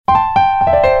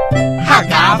客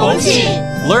家风情。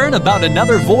Learn about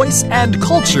another voice and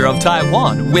culture of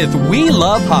Taiwan with We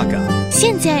Love Hakka。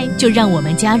现在就让我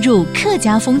们加入客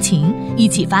家风情，一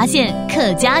起发现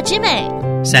客家之美。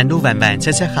山路弯弯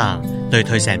车车行，对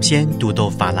台三线读到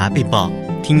法拉必博，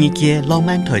听一届浪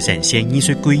漫台三线艺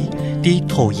术季，啲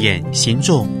桃園、新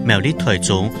竹、苗栗、台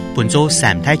中，本做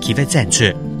三大企業展出，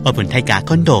我本大家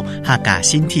看到客家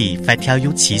身體發跳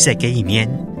有氣勢嘅一面。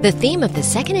The theme of the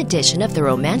second edition of the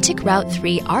Romantic Route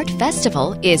 3 Art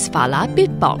Festival is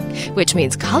Falabidbog, which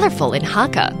means colorful in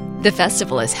Hakka. The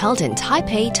festival is held in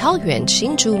Taipei, Taoyuan,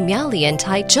 Hsinchu, Miaoli, and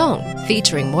Taichung,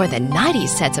 featuring more than 90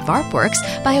 sets of artworks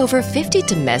by over 50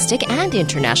 domestic and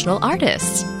international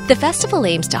artists. The festival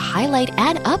aims to highlight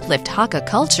and uplift Hakka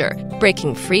culture,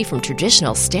 breaking free from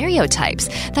traditional stereotypes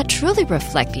that truly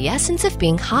reflect the essence of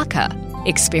being Hakka.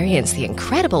 Experience the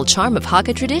incredible charm of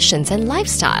Hakka traditions and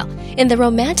lifestyle in the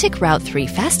Romantic Route 3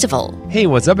 Festival. Hey,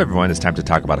 what's up, everyone? It's time to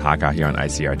talk about Hakka here on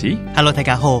ICRT. Hello, 大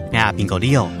家好，我係邊個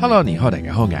Leo。Hello， 你好，大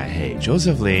家好，我係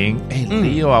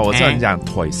Josephine。Leo 啊，我知道你講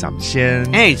台三線，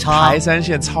台三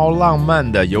線超浪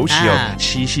漫的，尤其有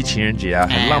七夕情人節啊，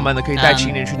很浪漫的，可以帶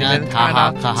情人去那邊看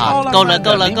啊。好，夠了。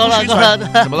怎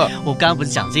麼了？我剛剛不是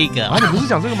講這個啊？你不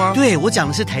是講這個嗎？對，我講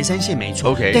的是台三線，沒錯。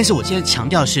OK， 但是我現在強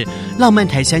調是浪漫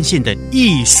台三線的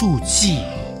藝術季。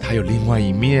它有另外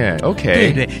一面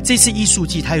 ，OK， 对，这次艺术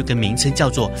季它有个名称叫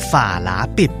做法拉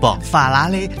必啵，法拉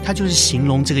嘞，它就是形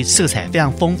容这个色彩非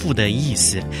常丰富的意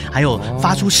思，还有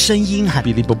发出声音哈，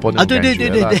哔哩啵啵啊，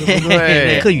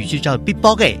对，客语就叫必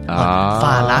啵啊，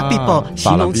法拉必啵，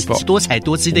形容多彩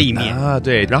多姿的一面啊，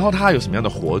对。然后它有什么样的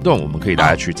活动，我们可以大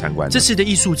家去参观？这次的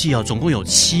艺术季哦，总共有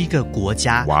7个国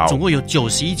家，总共有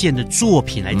91件的作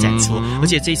品来展出，而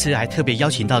且这次还特别邀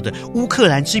请到的乌克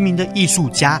兰知名的艺术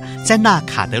家詹娜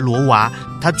卡德罗娃，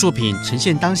他作品呈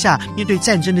现当下面对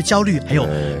战争的焦虑，还有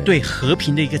对和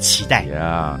平的一个期待。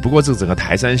不过这整个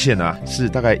台三线呢，是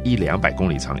大概100-200公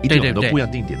里长，一定有很多不一样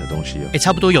定点的东西哦。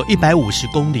差不多有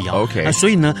150公里哦。OK， 所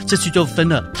以呢，这次就分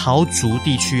了桃竹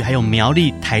地区，还有苗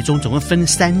栗、台中，总共分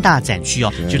3大展区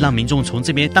哦，就让民众从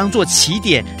这边当作起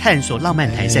点，探索浪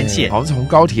漫台三线。好像从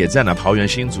高铁站啊，桃园、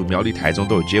新竹、苗栗、台中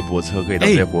都有接驳车可以到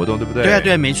这些活动，对不对？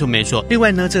对啊，没错。另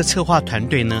外呢，这个策划团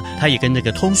队呢，他也跟那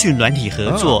个通讯软体合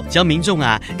作，只要民众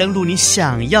啊登录你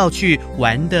想要去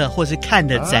玩的或是看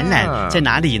的展览在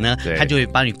哪里呢，他就会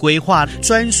帮你规划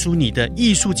专属你的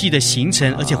艺术季的行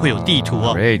程，而且会有地图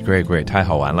哦。Great， 太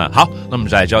好玩了。好，那我们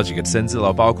再来教几个生字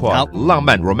了，包括浪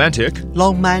漫 romantic，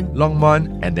 浪漫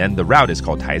and then the route is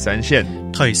called 台三線，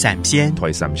台三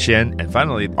線 and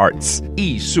finally arts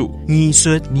藝術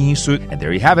and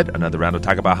there you have it, another round of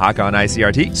talk about Hakka on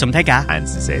ICRT。 什麼大家按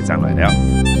時寫上來了。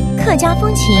客家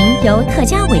風情由客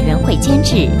家委員會監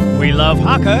製。 We Love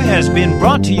Hakka has been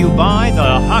brought to you by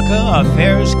the Hakka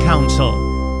Affairs Council.